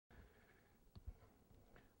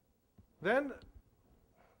Then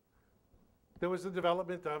there was the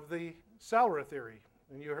development of the Salra theory,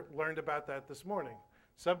 and you learned about that this morning.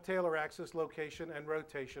 Subtalar axis location and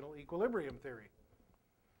rotational equilibrium theory.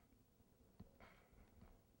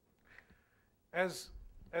 As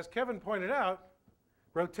Kevin pointed out,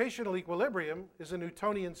 rotational equilibrium is a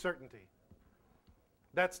Newtonian certainty.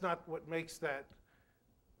 That's not what makes that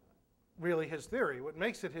really his theory. What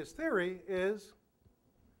makes it his theory is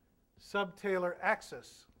subtalar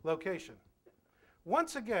axis location.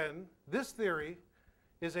 Once again, this theory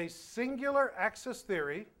is a singular axis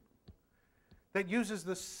theory that uses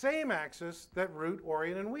the same axis that Root,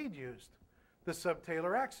 Orion, and Weed used, the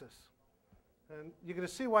subtalar axis. And you're going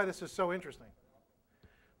to see why this is so interesting.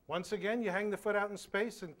 Once again, you hang the foot out in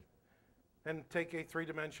space and take a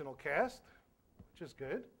three-dimensional cast, which is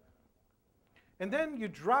good. And then you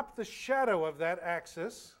drop the shadow of that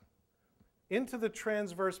axis into the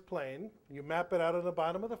transverse plane. You map it out on the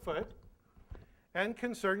bottom of the foot and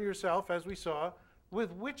concern yourself, as we saw,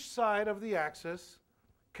 with which side of the axis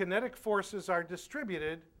kinetic forces are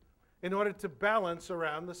distributed in order to balance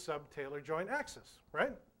around the subtalar joint axis,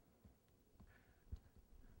 right?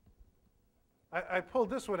 I pulled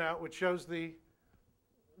this one out, which shows the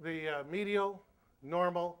medial,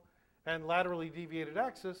 normal, and laterally deviated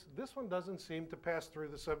axis. This one doesn't seem to pass through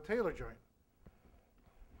the subtalar joint.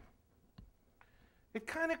 It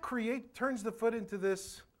kind of turns the foot into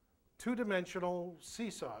this two-dimensional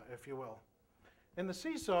seesaw, if you will. In the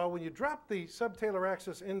seesaw, when you drop the subtalar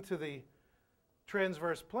axis into the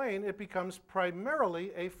transverse plane, it becomes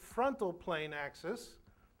primarily a frontal plane axis.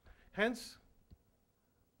 Hence,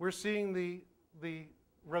 we're seeing the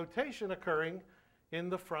rotation occurring in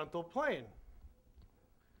the frontal plane.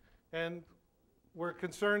 And we're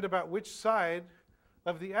concerned about which side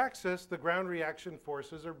of the axis the ground reaction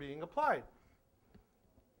forces are being applied.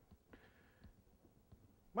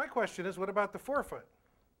 My question is, what about the forefoot?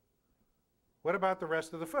 What about the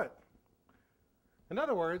rest of the foot? In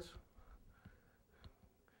other words,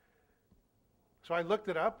 so I looked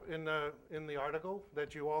it up in the article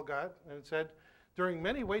that you all got, and it said, during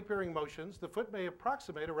many weight-bearing motions, the foot may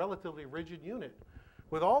approximate a relatively rigid unit,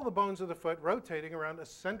 with all the bones of the foot rotating around a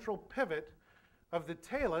central pivot of the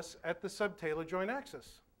talus at the subtalar joint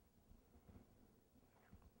axis.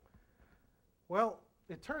 Well,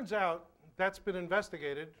 it turns out that's been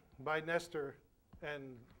investigated by Nestor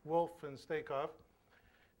and Wolf and Stakov,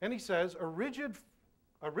 and he says a rigid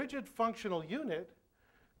functional unit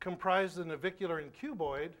comprised the navicular and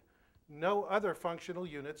cuboid. No other functional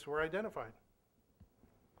units were identified.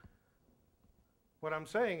 What I'm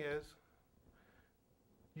saying is,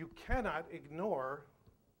 you cannot ignore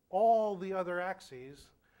all the other axes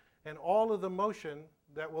and all of the motion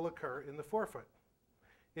that will occur in the forefoot.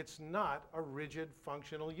 It's not a rigid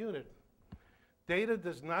functional unit. Data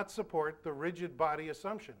does not support the rigid body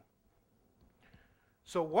assumption.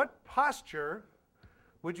 So what posture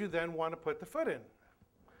would you then want to put the foot in?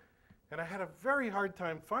 And I had a very hard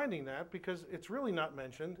time finding that because it's really not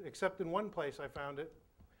mentioned, except in one place I found it.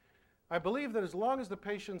 I believe that as long as the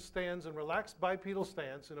patient stands in relaxed bipedal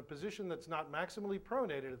stance in a position that's not maximally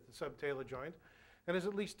pronated at the subtalar joint and is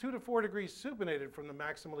at least 2 to 4 degrees supinated from the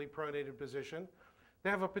maximally pronated position, they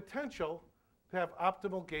have a potential to have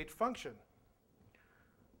optimal gait function.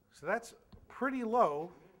 So that's pretty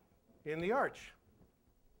low in the arch.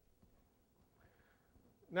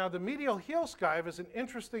 Now, the medial heel skive is an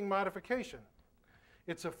interesting modification.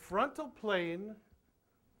 It's a frontal plane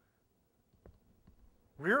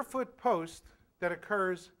rear foot post that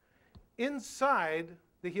occurs inside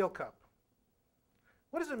the heel cup.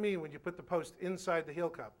 What does it mean when you put the post inside the heel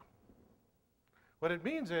cup? What it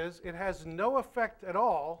means is it has no effect at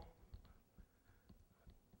all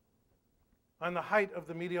on the height of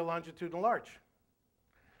the medial longitudinal arch.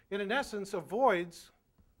 It, in essence, avoids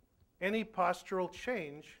any postural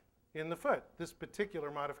change in the foot, this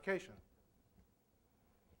particular modification.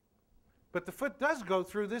 But the foot does go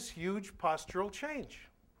through this huge postural change.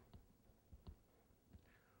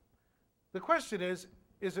 The question is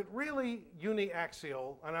it really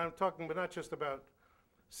uniaxial? And I'm talking but not just about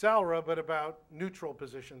Salra, but about neutral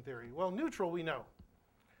position theory. Well, neutral we know.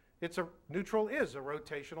 Neutral is a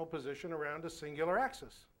rotational position around a singular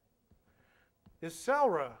axis. Is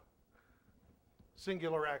Salra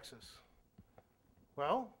singular axis?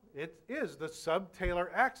 Well, it is the subtalar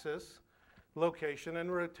axis location and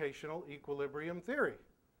rotational equilibrium theory.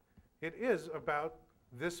 It is about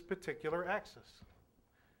this particular axis.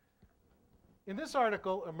 In this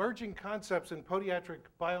article, Emerging Concepts in Podiatric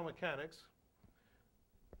Biomechanics,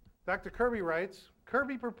 Dr. Kirby writes,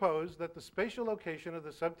 Kirby proposed that the spatial location of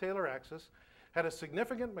the subtalar axis had a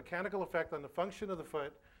significant mechanical effect on the function of the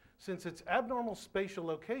foot since its abnormal spatial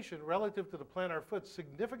location relative to the plantar foot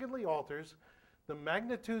significantly alters the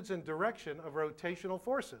magnitudes and direction of rotational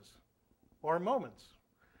forces, or moments,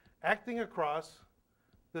 acting across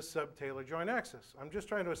the subtalar joint axis. I'm just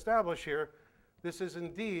trying to establish here, this is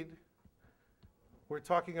indeed, we're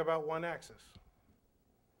talking about one axis.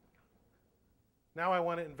 Now I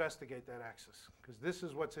want to investigate that axis, because this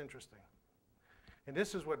is what's interesting. And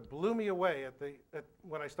this is what blew me away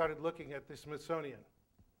when I started looking at the Smithsonian.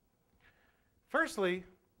 Firstly,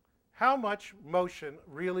 how much motion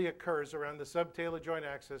really occurs around the subtalar joint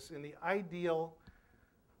axis in the ideal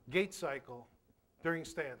gait cycle during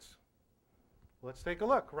stance? Let's take a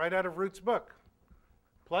look, right out of Root's book.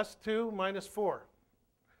 +2 - 4.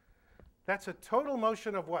 That's a total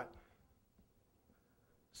motion of what?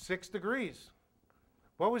 6 degrees.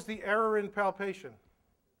 What was the error in palpation?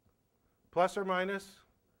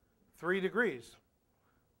 ±3 degrees.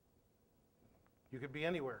 You could be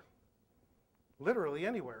anywhere, literally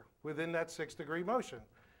anywhere, within that 6-degree motion.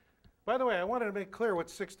 By the way, I wanted to make clear what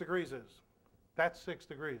 6 degrees is. That's 6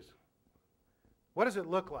 degrees. What does it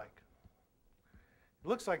look like? It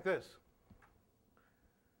looks like this.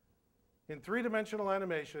 In three-dimensional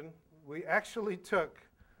animation, we actually took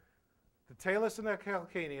the talus and the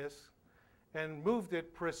calcaneus and moved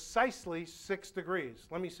it precisely 6 degrees.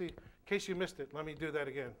 Let me see, in case you missed it, let me do that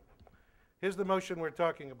again. Here's the motion we're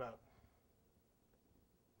talking about.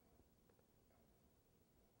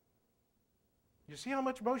 You see how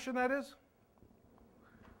much motion that is?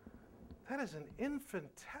 That is an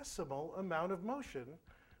infinitesimal amount of motion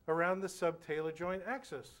around the subtalar joint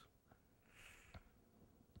axis.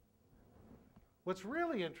 What's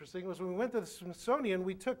really interesting was when we went to the Smithsonian,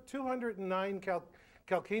 we took 209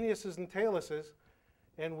 calcaneuses and taluses,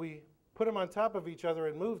 and we put them on top of each other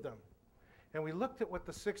and moved them. And we looked at what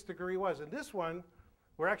the 6 degree was. And this one,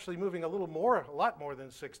 we're actually moving a lot more than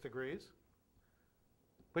 6 degrees.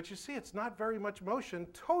 But you see, it's not very much motion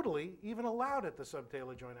totally even allowed at the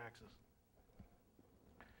subtalar joint axis.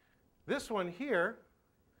 This one here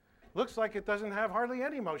looks like it doesn't have hardly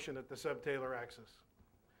any motion at the subtalar axis.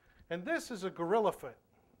 And this is a gorilla foot.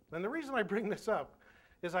 And the reason I bring this up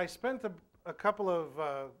is I spent a couple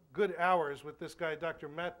of good hours with this guy, Dr.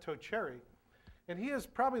 Matt Tocheri, and he is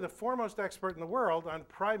probably the foremost expert in the world on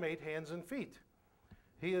primate hands and feet.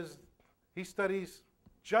 He studies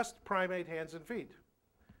just primate hands and feet.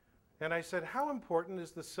 And I said, how important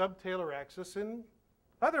is the subtalar axis in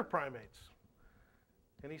other primates?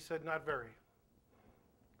 And he said, not very.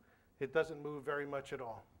 It doesn't move very much at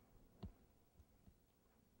all.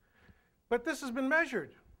 But this has been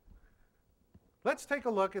measured. Let's take a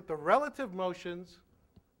look at the relative motions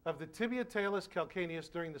of the tibia talus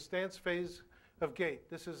calcaneus during the stance phase of gait.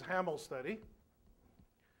 This is Hamel's study.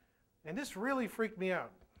 And this really freaked me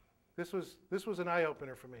out. This was an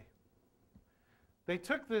eye-opener for me. They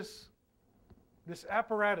took this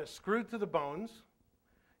apparatus screwed to the bones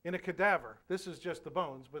in a cadaver. This is just the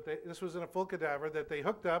bones, but this was in a full cadaver that they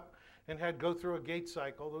hooked up and had go through a gait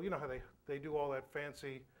cycle. You know how they do all that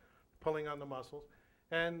fancy pulling on the muscles.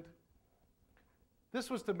 And this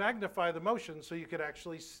was to magnify the motion so you could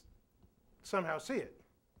actually somehow see it.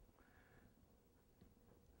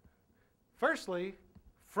 Firstly,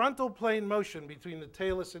 frontal plane motion between the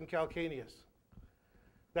talus and calcaneus.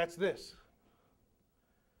 That's this.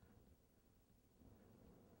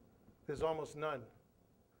 There's almost none.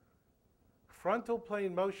 Frontal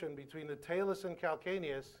plane motion between the talus and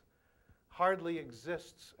calcaneus hardly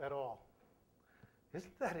exists at all.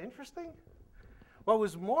 Isn't that interesting? What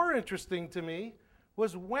was more interesting to me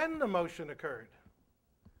was when the motion occurred.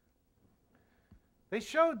 They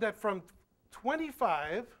showed that from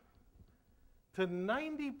 25 to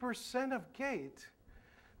 90% of gait,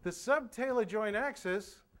 the subtalar joint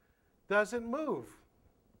axis doesn't move.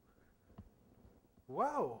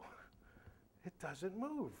 Whoa, it doesn't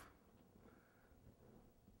move.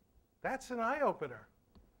 That's an eye-opener.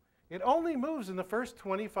 It only moves in the first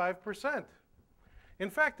 25%. In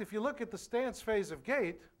fact, if you look at the stance phase of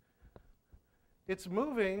gait, it's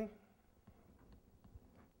moving.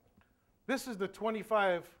 This is the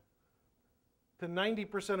 25 to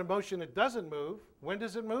 90% of motion it doesn't move. When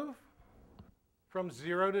does it move? From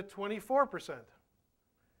 0 to 24%.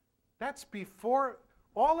 That's before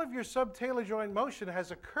all of your subtalar joint motion has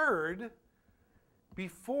occurred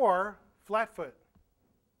before flat foot.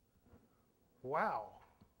 Wow.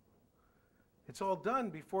 It's all done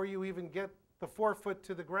before you even get the forefoot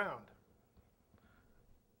to the ground.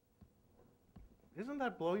 Doesn't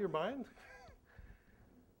that blow your mind?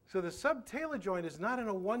 So the subtalar joint is not in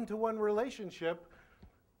a one-to-one relationship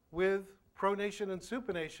with pronation and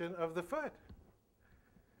supination of the foot.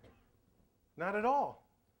 Not at all.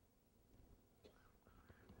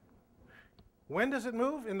 When does it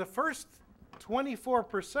move? In the first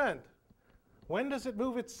 24%. When does it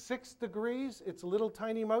move at 6 degrees, its little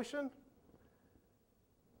tiny motion?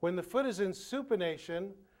 When the foot is in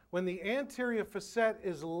supination, when the anterior facet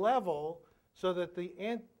is level so that the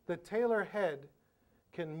talar head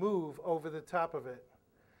can move over the top of it.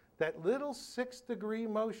 That little 6-degree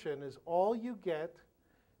motion is all you get,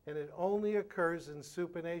 and it only occurs in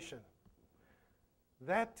supination.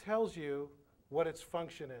 That tells you what its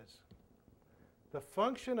function is. The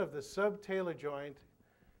function of the subtalar joint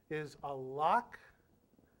is a lock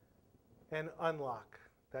and unlock.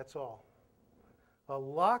 That's all. A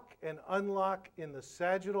lock and unlock in the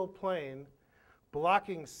sagittal plane,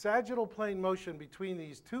 blocking sagittal plane motion between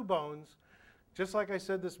these two bones. Just like I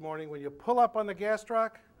said this morning, when you pull up on the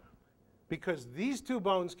gastroc, because these two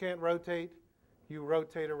bones can't rotate, you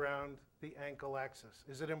rotate around the ankle axis.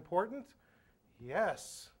 Is it important?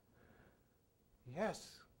 Yes.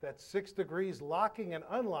 Yes, that 6 degrees locking and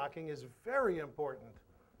unlocking is very important.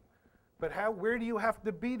 But where do you have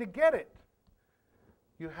to be to get it?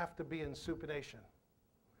 You have to be in supination.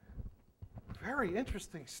 Very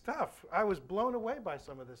interesting stuff. I was blown away by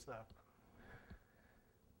some of this stuff.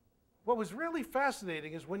 What was really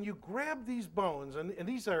fascinating is when you grab these bones, and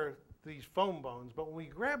these are these foam bones, but when we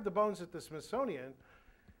grab the bones at the Smithsonian,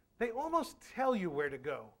 they almost tell you where to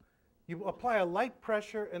go. You apply a light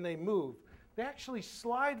pressure and they move. They actually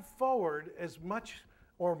slide forward as much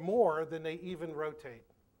or more than they even rotate.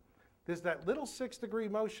 There's that little 6-degree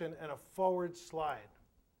motion and a forward slide.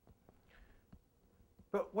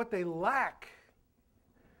 But what they lack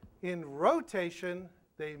in rotation,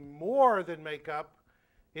 they more than make up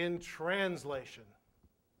in translation.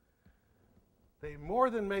 They more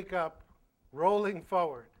than make up rolling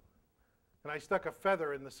forward. And I stuck a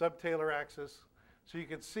feather in the subtalar axis so you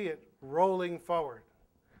could see it rolling forward.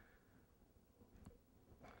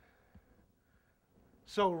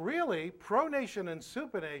 So really, pronation and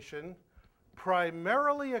supination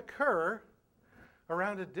primarily occur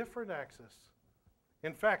around a different axis.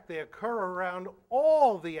 In fact, they occur around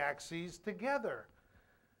all the axes together.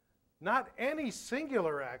 Not any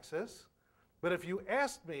singular axis, but if you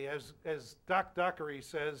asked me, as Doc Dockery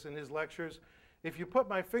says in his lectures, if you put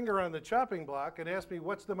my finger on the chopping block and ask me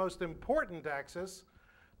what's the most important axis,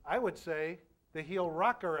 I would say the heel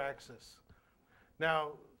rocker axis.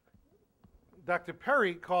 Now, Dr.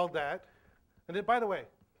 Perry called that, and by the way,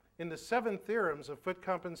 in the 7 theorems of foot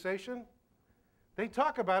compensation, they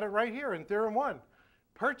talk about it right here in Theorem 1.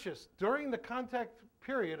 Purchased during the contact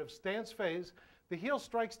period of stance phase, the heel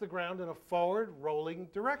strikes the ground in a forward rolling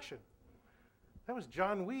direction. That was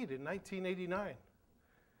John Weed in 1989.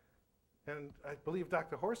 And I believe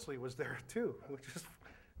Dr. Horsley was there too,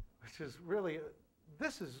 which is really,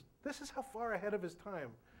 this is how far ahead of his time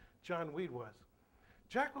John Weed was.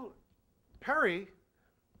 Perry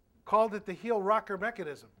called it the heel rocker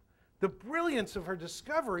mechanism. The brilliance of her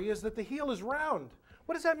discovery is that the heel is round.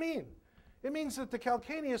 What does that mean? It means that the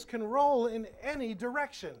calcaneus can roll in any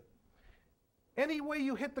direction. Any way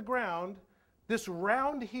you hit the ground, this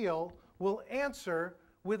round heel will answer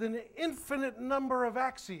with an infinite number of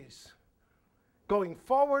axes, going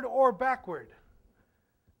forward or backward.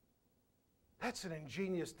 That's an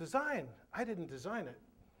ingenious design. I didn't design it,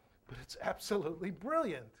 but it's absolutely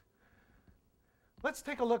brilliant. Let's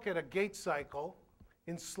take a look at a gait cycle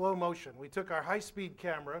in slow motion. We took our high-speed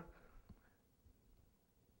camera,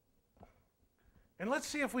 and let's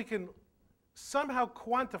see if we can somehow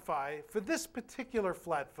quantify, for this particular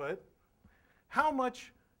flat foot, how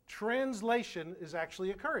much translation is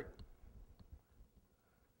actually occurring.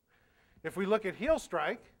 If we look at heel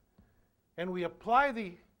strike, and we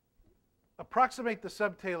approximate the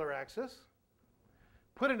subtalar axis,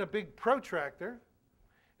 put in a big protractor,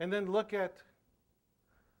 and then look at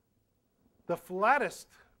the flattest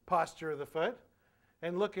posture of the foot,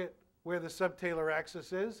 and look at where the subtalar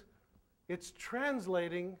axis is, it's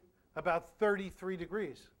translating about 33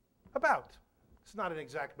 degrees. About. It's not an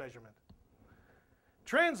exact measurement.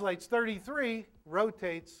 Translates 33,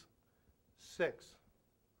 rotates 6.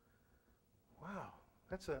 Wow,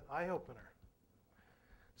 that's an eye-opener.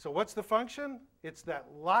 So what's the function? It's that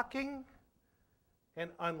locking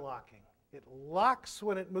and unlocking. It locks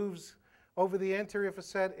when it moves over the anterior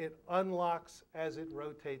facet. It unlocks as it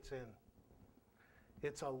rotates in.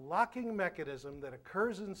 It's a locking mechanism that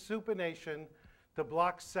occurs in supination to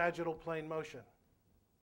block sagittal plane motion.